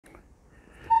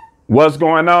What's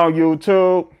going on,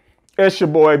 YouTube? It's your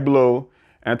boy Blue,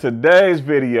 and today's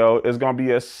video is going to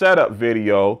be a setup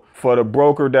video for the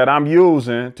broker that I'm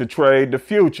using to trade the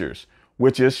futures,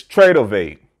 which is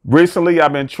Tradovate. Recently,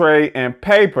 I've been trading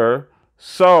paper,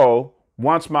 so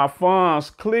once my funds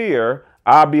clear,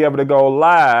 I'll be able to go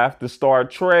live to start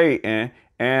trading,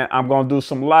 and I'm going to do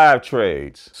some live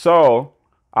trades. So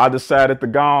I decided to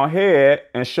go ahead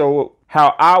and show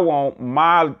how I want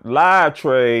my live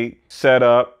trade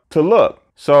setup to look.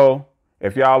 So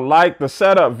if y'all like the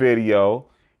setup video,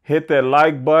 hit that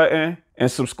like button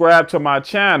and subscribe to my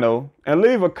channel and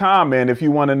leave a comment if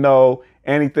you want to know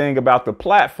anything about the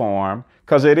platform,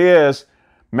 because it is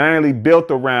mainly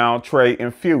built around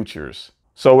trading futures.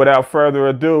 So without further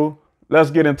ado,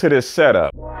 let's get into this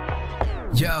setup.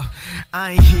 Yo,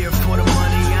 I ain't here for the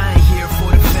money, I ain't here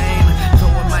for the fame.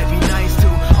 Though it might be nice to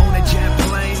own a jet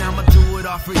plane, I'ma do it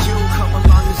all for you. Come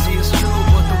along and see it's true,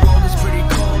 but the world is pretty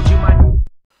cold. You might.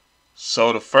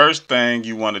 So the first thing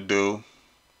you want to do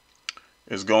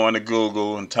is go into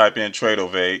Google and type in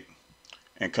Tradovate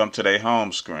and come to their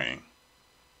home screen.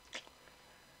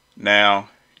 Now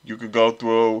you could go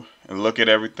through and look at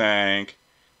everything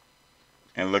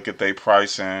and look at their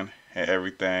pricing and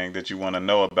everything that you want to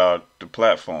know about the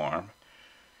platform.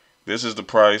 This is the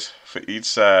price for each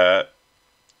side,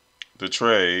 the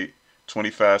trade,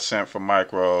 25 cents for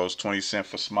micros, 20 cents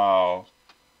for small,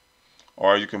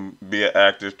 or you can be an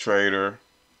active trader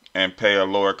and pay a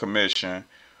lower commission,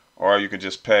 or you can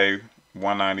just pay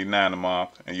 $1.99 a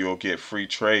month and you'll get free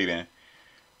trading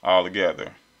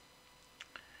altogether.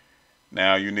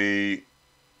 Now you need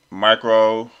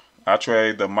micro. I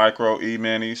trade the micro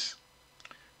E-minis.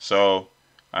 So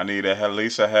I need to at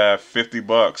least have 50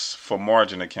 bucks for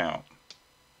margin account.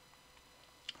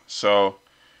 So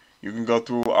you can go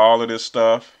through all of this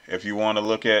stuff if you want to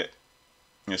look at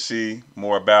and see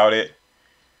more about it.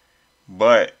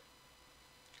 But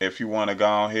if you want to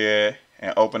go ahead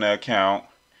and open an account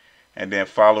and then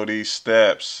follow these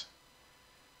steps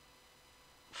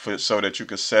so that you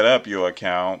can set up your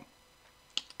account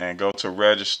and go to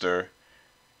register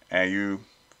and you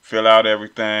fill out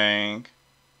everything.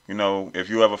 You know, if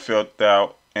you ever filled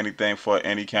out anything for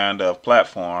any kind of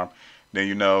platform, then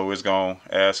you know it's going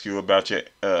to ask you about your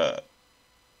a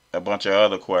bunch of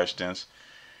other questions.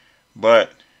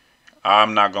 But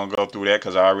I'm not going to go through that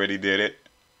because I already did it.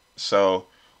 So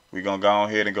we're going to go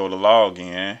ahead and go to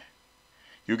login.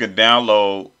 You can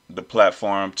download the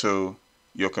platform to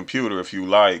your computer if you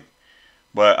like.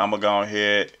 But I'm going to go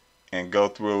ahead and go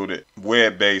through the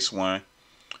web-based one,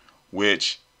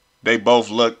 which they both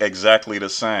look exactly the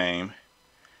same.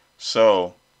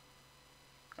 So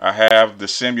I have the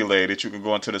simulated. You can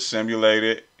go into the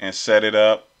simulated and set it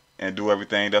up and do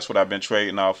everything. That's what I've been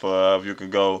trading off of. You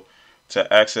can go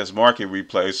to access market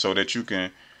replay so that you can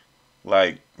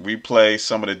like replay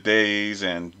some of the days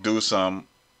and do some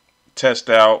test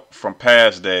out from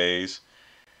past days.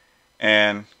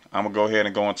 And I'm gonna go ahead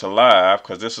and go into live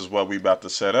because this is what we about to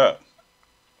set up.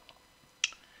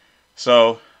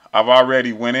 So I've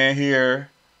already went in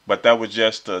here, but that was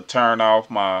just to turn off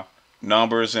my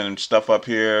numbers and stuff up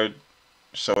here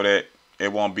so that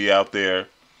it won't be out there.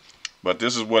 But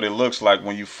this is what it looks like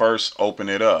when you first open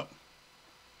it up.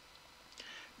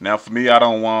 Now for me, I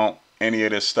don't want any of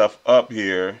this stuff up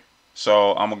here,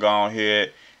 so I'm gonna go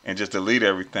ahead and just delete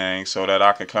everything so that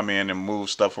I can come in and move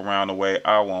stuff around the way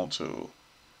I want to.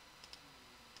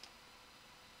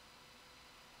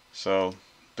 So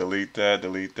delete that,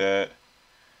 delete that.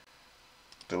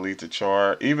 Delete the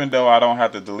chart. Even though I don't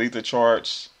have to delete the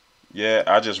charts yet,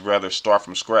 I just rather start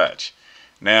from scratch.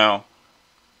 Now,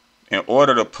 in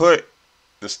order to put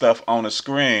the stuff on the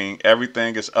screen,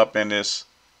 everything is up in this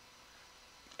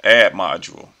add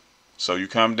module. So you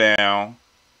come down,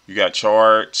 you got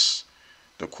charts,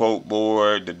 the quote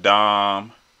board, the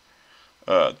DOM,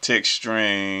 tick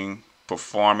string,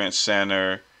 performance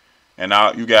center, and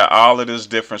you got all of this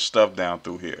different stuff down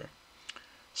through here.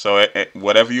 So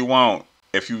whatever you want.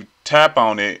 If you tap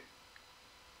on it,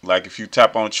 like if you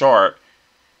tap on chart,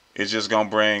 it's just going to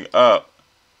bring up.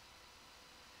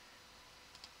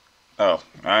 Oh,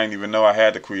 I didn't even know I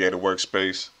had to create a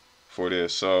workspace for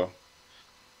this. So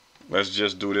let's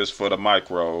just do this for the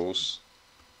micros.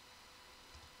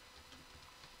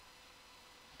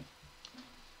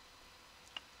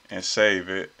 And save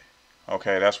it.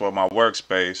 Okay, that's what my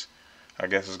workspace, I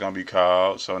guess, is going to be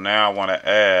called. So now I want to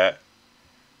add.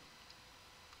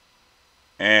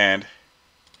 And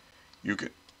you can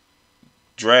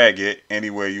drag it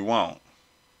anywhere you want.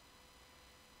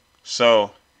 So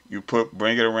you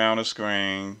bring it around the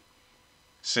screen.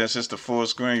 Since it's the full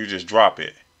screen, you just drop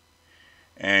it.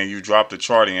 and you drop the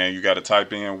chart in, you got to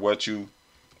type in what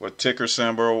ticker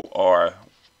symbol or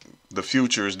the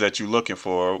futures that you're looking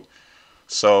for.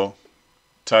 So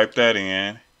type that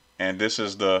in, and this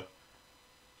is the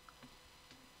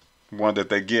one that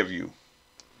they give you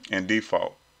in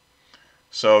default.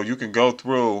 So you can go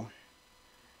through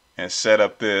and set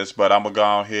up this, but I'm gonna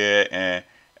go ahead and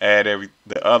add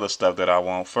the other stuff that I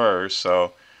want first.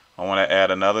 So I want to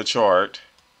add another chart.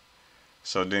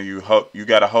 So then you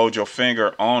got to hold your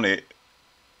finger on it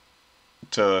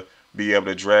to be able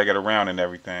to drag it around and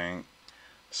everything.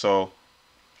 So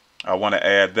I want to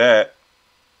add that,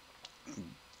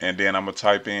 and then I'm gonna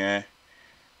type in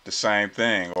the same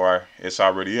thing, or it's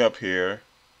already up here,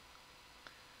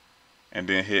 and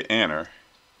then hit enter.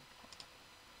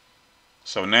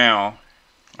 So now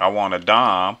I want a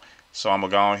DOM, so I'm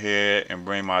gonna go ahead and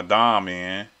bring my DOM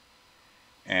in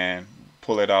and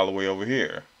pull it all the way over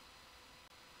here.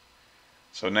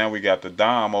 So now we got the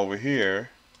DOM over here,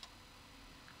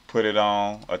 put it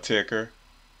on a ticker,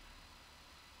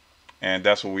 and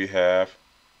that's what we have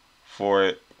for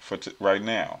it right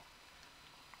now.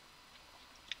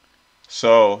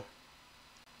 So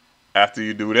after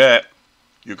you do that,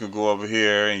 you can go over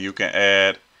here and you can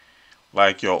add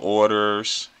like your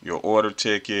orders, your order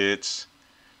tickets,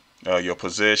 your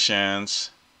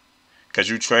positions, because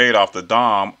you trade off the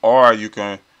DOM, or you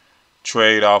can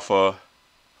trade off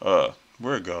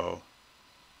where it go?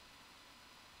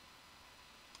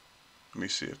 Let me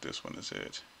see if this one is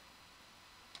it.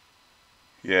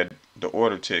 Yeah, the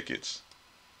order tickets.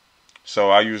 So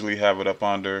I usually have it up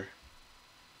under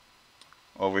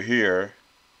over here.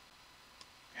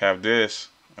 Have this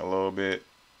a little bit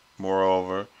more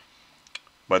over.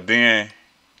 But then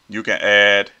you can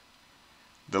add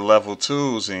the level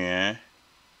 2s in,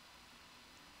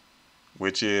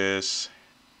 which is,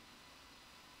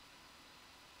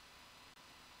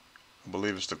 I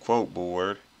believe it's the quote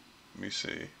board. Let me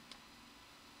see.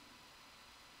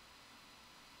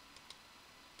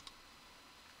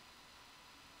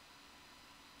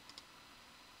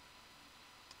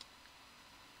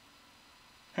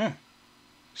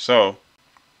 So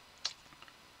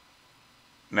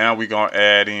now we're gonna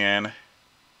add in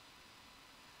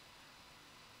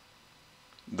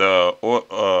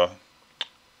the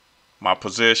my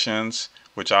positions,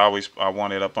 which I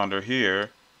want it up under here.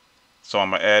 So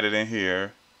I'm gonna add it in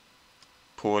here.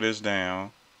 Pull this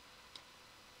down.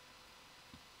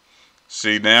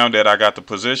 See, now that I got the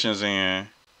positions in,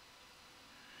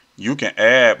 you can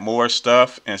add more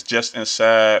stuff and just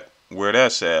inside where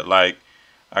that's at. Like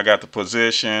I got the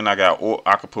position, I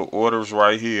could put orders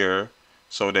right here,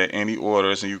 so that any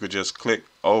orders, and you could just click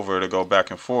over to go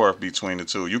back and forth between the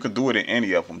two. You can do it in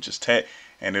any of them, just tap,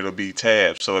 and it'll be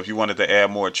tabs. So if you wanted to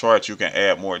add more charts, you can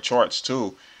add more charts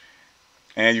too,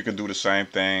 and you can do the same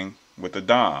thing with the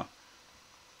DOM.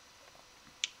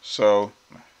 So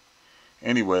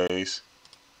anyways,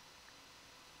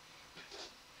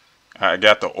 I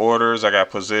got the orders, I got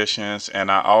positions,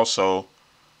 and I also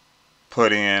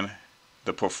put in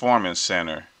the performance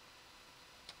center.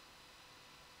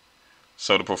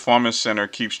 So the performance center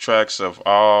keeps tracks of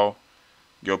all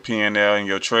your P&L and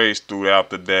your trades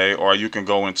throughout the day, or you can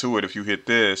go into it if you hit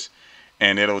this,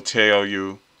 and it'll tell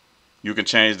you, you can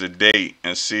change the date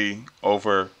and see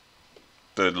over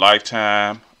the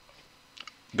lifetime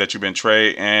that you've been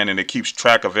trading, and it keeps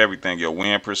track of everything, your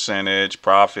win percentage,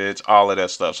 profits, all of that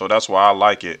stuff. So that's why I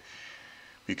like it,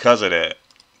 because of that.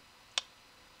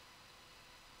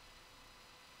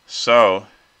 So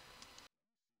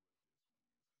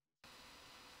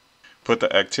put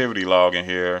the activity log in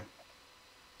here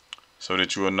so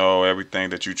that you will know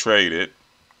everything that you traded.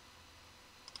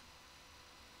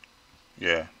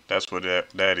 Yeah, that's what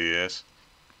that is.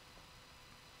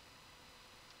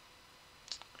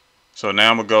 So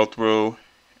now I'm gonna go through,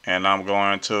 and I'm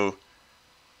going to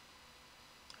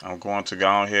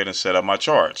go ahead and set up my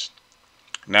charts.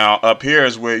 Now up here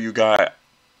is where you got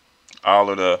all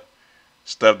of the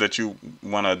stuff that you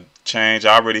want to change.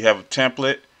 I already have a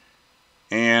template,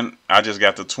 and I just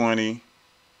got the 20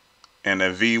 and the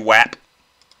VWAP,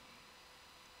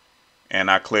 and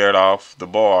I cleared off the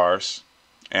bars,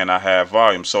 and I have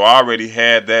volume. So I already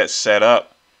had that set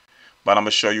up, but I'm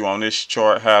gonna show you on this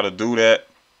chart how to do that.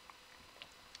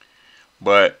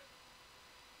 But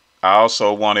I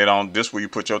also want it on this where you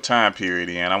put your time period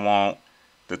in. I want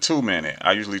the 2 minute.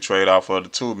 I usually trade off of the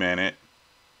 2 minute,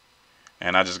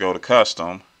 and I just go to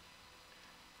custom,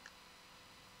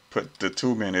 put the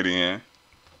 2 minute in,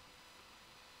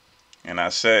 and I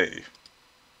save.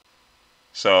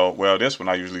 So, well, this one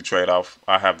I usually trade off.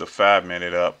 I have the 5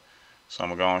 minute up, so I'm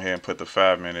gonna go ahead and put the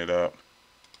 5 minute up.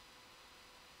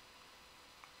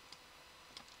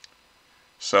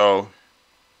 So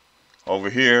over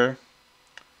here,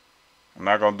 I'm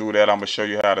not gonna do that. I'm gonna show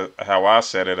you how I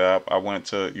set it up.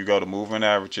 You go to moving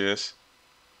averages,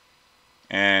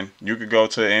 and you could go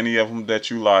to any of them that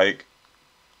you like.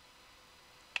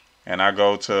 And I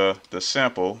go to the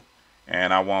simple,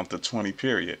 and I want the 20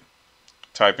 period.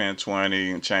 Type in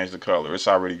 20 and change the color. It's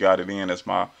already got it in as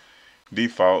my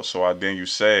default, so then you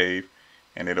save,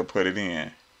 and it'll put it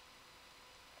in.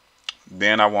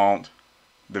 Then I want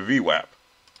the VWAP.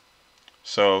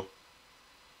 So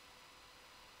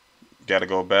got to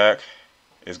go back.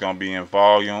 It's going to be in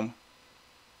volume.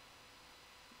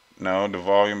 No, the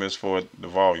volume is for the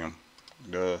volume.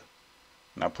 And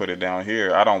I put it down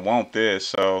here. I don't want this,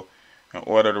 so in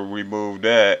order to remove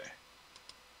that,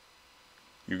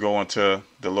 you go into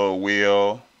the little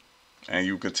wheel and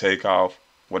you could take off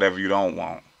whatever you don't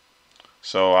want.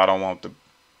 So I don't want the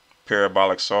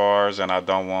parabolic SARs and I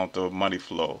don't want the money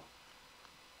flow.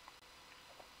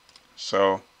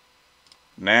 So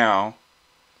now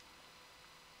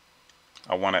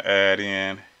I want to add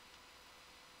in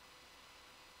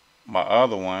my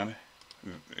other one.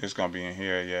 It's going to be in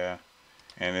here, yeah.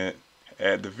 And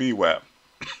add the VWAP.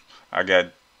 I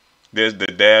got the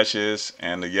dashes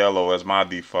and the yellow as my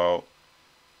default.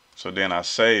 So then I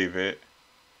save it.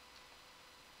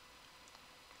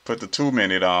 Put the 2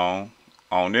 minute on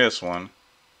this one.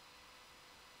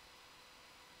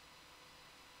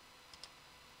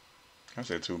 I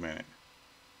said 2 minute.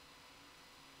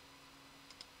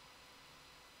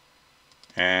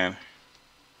 And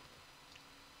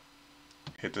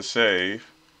hit the save.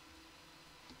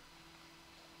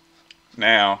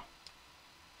 Now,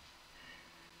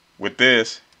 with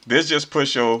this just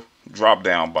push your drop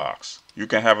down box. You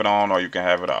can have it on or you can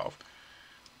have it off.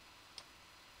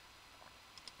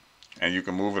 And you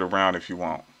can move it around if you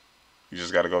want. You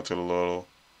just got to go to the little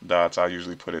dots. I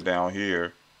usually put it down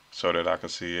here so that I can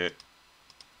see it.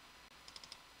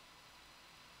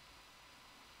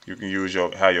 You can use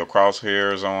have your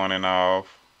crosshairs on and off.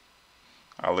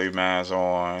 I leave mine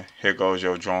on. Here goes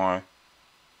your drawing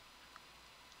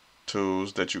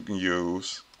tools that you can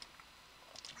use.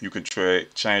 You can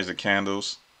change the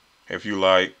candles if you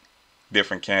like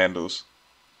different candles,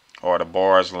 or the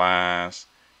bars, lines,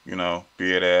 you know,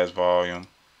 be it as volume.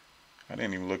 I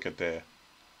didn't even look at that.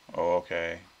 Oh,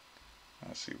 okay.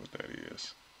 Let's see what that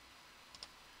is.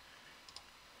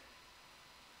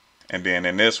 And then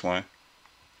in this one,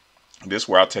 this is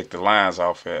where I take the lines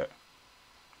off at.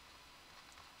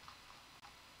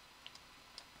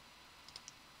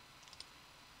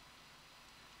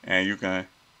 And you can,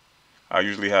 I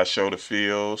usually have show the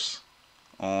fields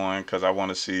on because I want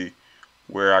to see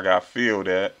where I got filled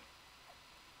at.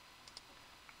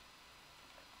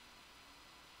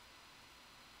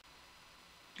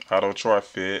 Auto chart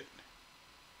fit.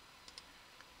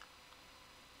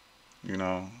 You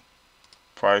know,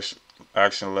 price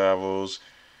action levels.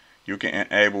 You can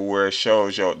enable where it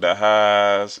shows the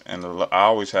highs and I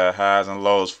always have highs and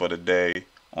lows for the day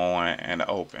on and the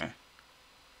open.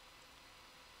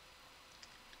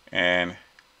 And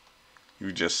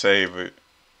you just save it.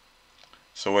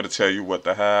 So it'll tell you what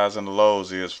the highs and the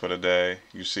lows is for the day.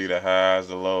 You see the highs,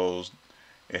 the lows.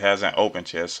 It hasn't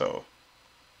opened yet, so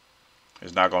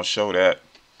it's not going to show that.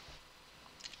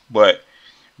 But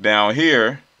down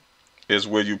here is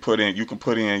where you can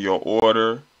put in your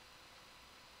order.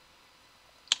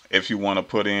 If you want to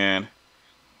put in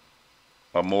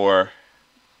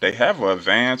they have an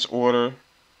advanced order,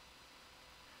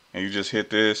 and you just hit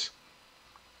this,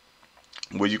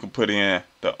 where you can put in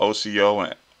the OCO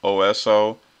and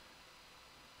OSO,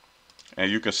 and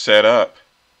you can set up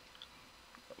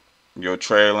your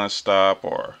trailing stop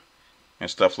and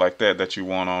stuff like that you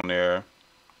want on there.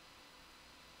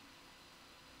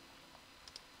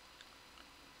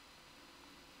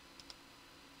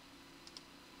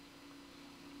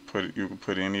 You can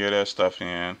put any of that stuff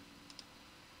in.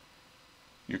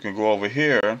 You can go over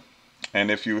here,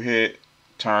 and if you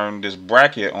turn this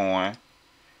bracket on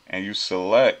and you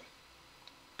select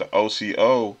the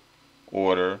OCO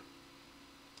order,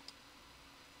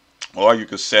 or you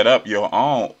can set up your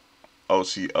own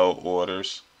OCO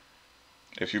orders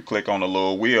if you click on the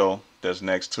little wheel that's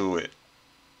next to it,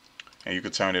 and you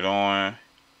can turn it on.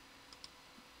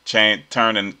 Turn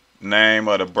the name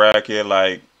of the bracket,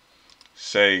 like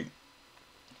say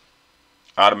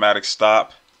automatic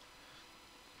stop.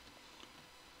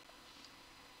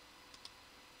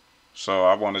 So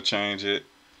I want to change it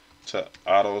to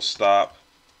auto stop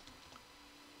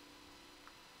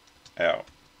out.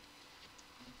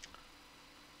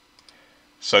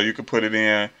 So you can put it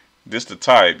in this the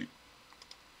type.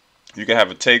 You can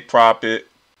have a take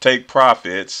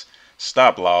profits,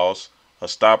 stop loss, a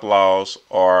stop loss,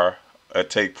 or a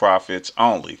take profits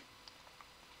only.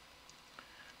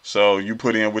 So you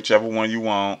put in whichever one you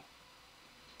want.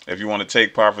 If you want to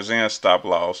take profits and stop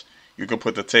loss, you can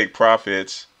put the take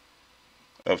profits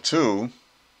of 2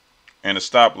 and a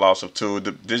stop loss of 2.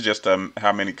 This is just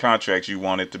how many contracts you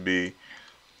want it to be.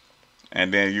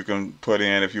 And then you can put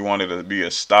in if you want it to be a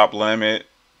stop limit,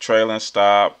 trailing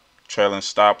stop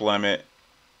limit,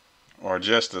 or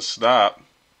just a stop.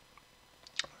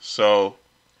 So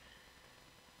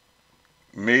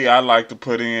me, I like to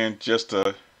put in just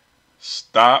a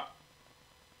stop.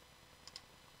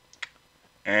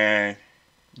 And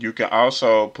you can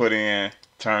also put in,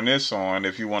 turn this on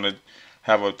if you want to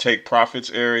have a take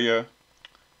profits area.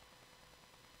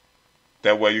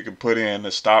 That way you can put in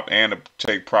the stop and the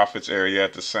take profits area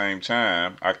at the same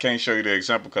time. I can't show you the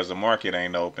example because the market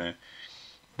ain't open.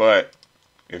 But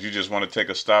if you just want to take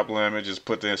a stop limit, just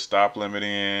put the stop limit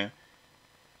in.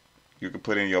 You can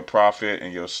put in your profit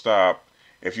and your stop.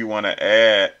 If you want to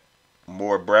add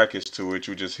more brackets to it,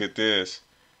 you just hit this.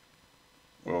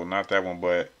 Well, not that one,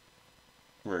 but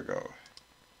where it go?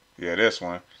 Yeah, this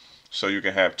one. So you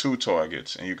can have 2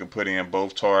 targets, and you can put in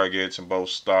both targets and both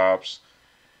stops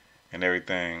and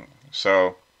everything.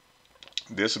 So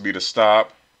this will be the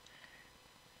stop,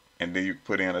 and then you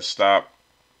put in a stop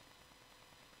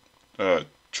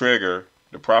trigger,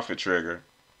 the profit trigger.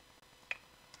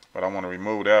 But I want to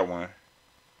remove that one.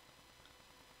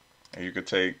 And you could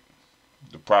take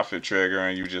the profit trigger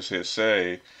and you just hit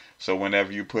save. So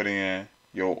whenever you put in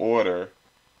your order,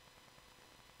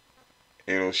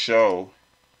 it'll show.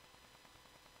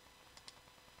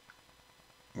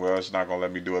 Well, it's not gonna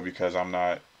let me do it because I'm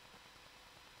not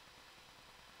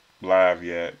live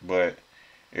yet, but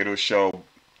it'll show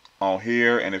on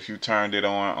here, and if you turned it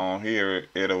on here,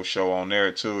 it'll show on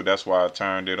there too. That's why I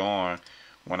turned it on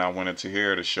when I went into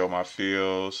here, to show my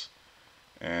fields.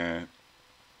 And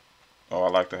oh, I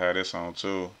like to have this on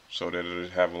too, so that it'll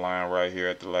have a line right here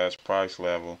at the last price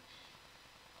level.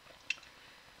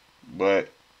 But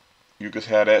you can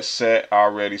have that set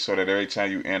already so that every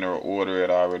time you enter an order,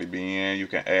 it'll already be in. You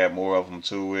can add more of them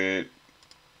to it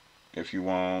if you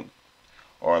want,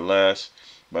 or less.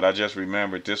 But I just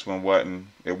remembered this one wasn't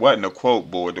a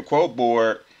quote board. The quote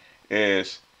board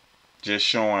is just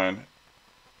showing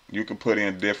you can put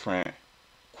in different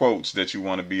quotes that you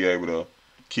want to be able to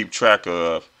keep track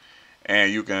of.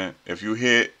 And you can, if you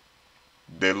hit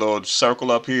the little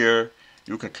circle up here,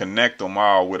 you can connect them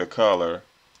all with a color,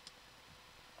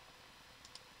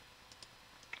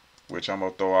 which I'm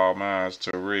going to throw all mine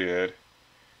to red.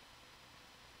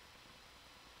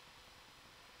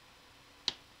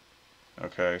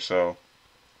 Okay, so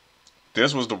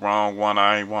this was the wrong one.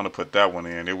 I ain't want to put that one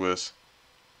in. It was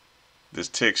this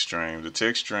tick stream. The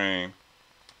tick stream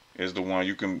is the one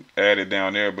you can add it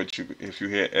down there, but if you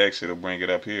hit X, it'll bring it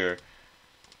up here.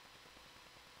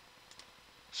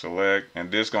 Select, and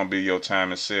this gonna be your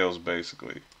time and sales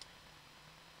basically.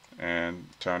 And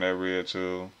turn that red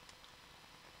to,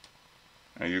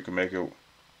 and you can make it.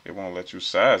 It won't let you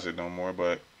size it no more,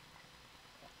 but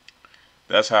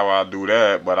that's how I do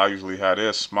that. But I usually have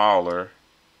this smaller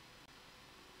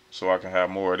so I can have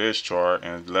more of this chart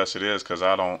and less of this, because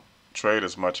I don't trade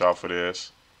as much off of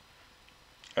this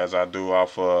as I do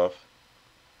off of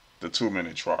the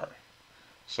 2-minute chart.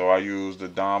 So I use the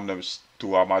dominance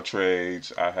throughout my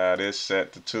trades. I had this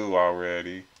set to 2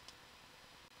 already.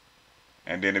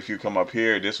 And then if you come up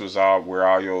here, this was all where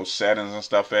all your settings and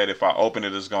stuff at. If I open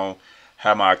it, it's going to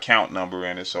have my account number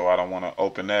in it, so I don't want to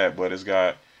open that. But it's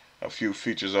got a few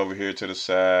features over here to the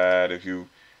side if you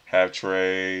have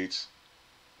trades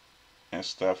and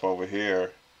stuff over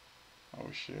here.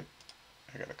 Oh shit,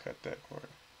 I gotta cut that part.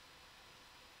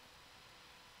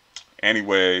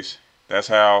 Anyways, that's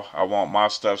how I want my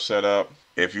stuff set up.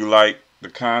 If you like the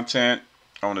content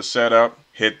on the setup,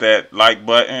 hit that like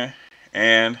button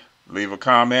and leave a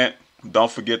comment.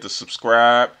 Don't forget to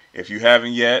subscribe if you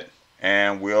haven't yet,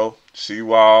 and we'll see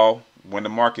you all when the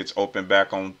markets open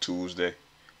back on Tuesday.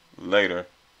 Later.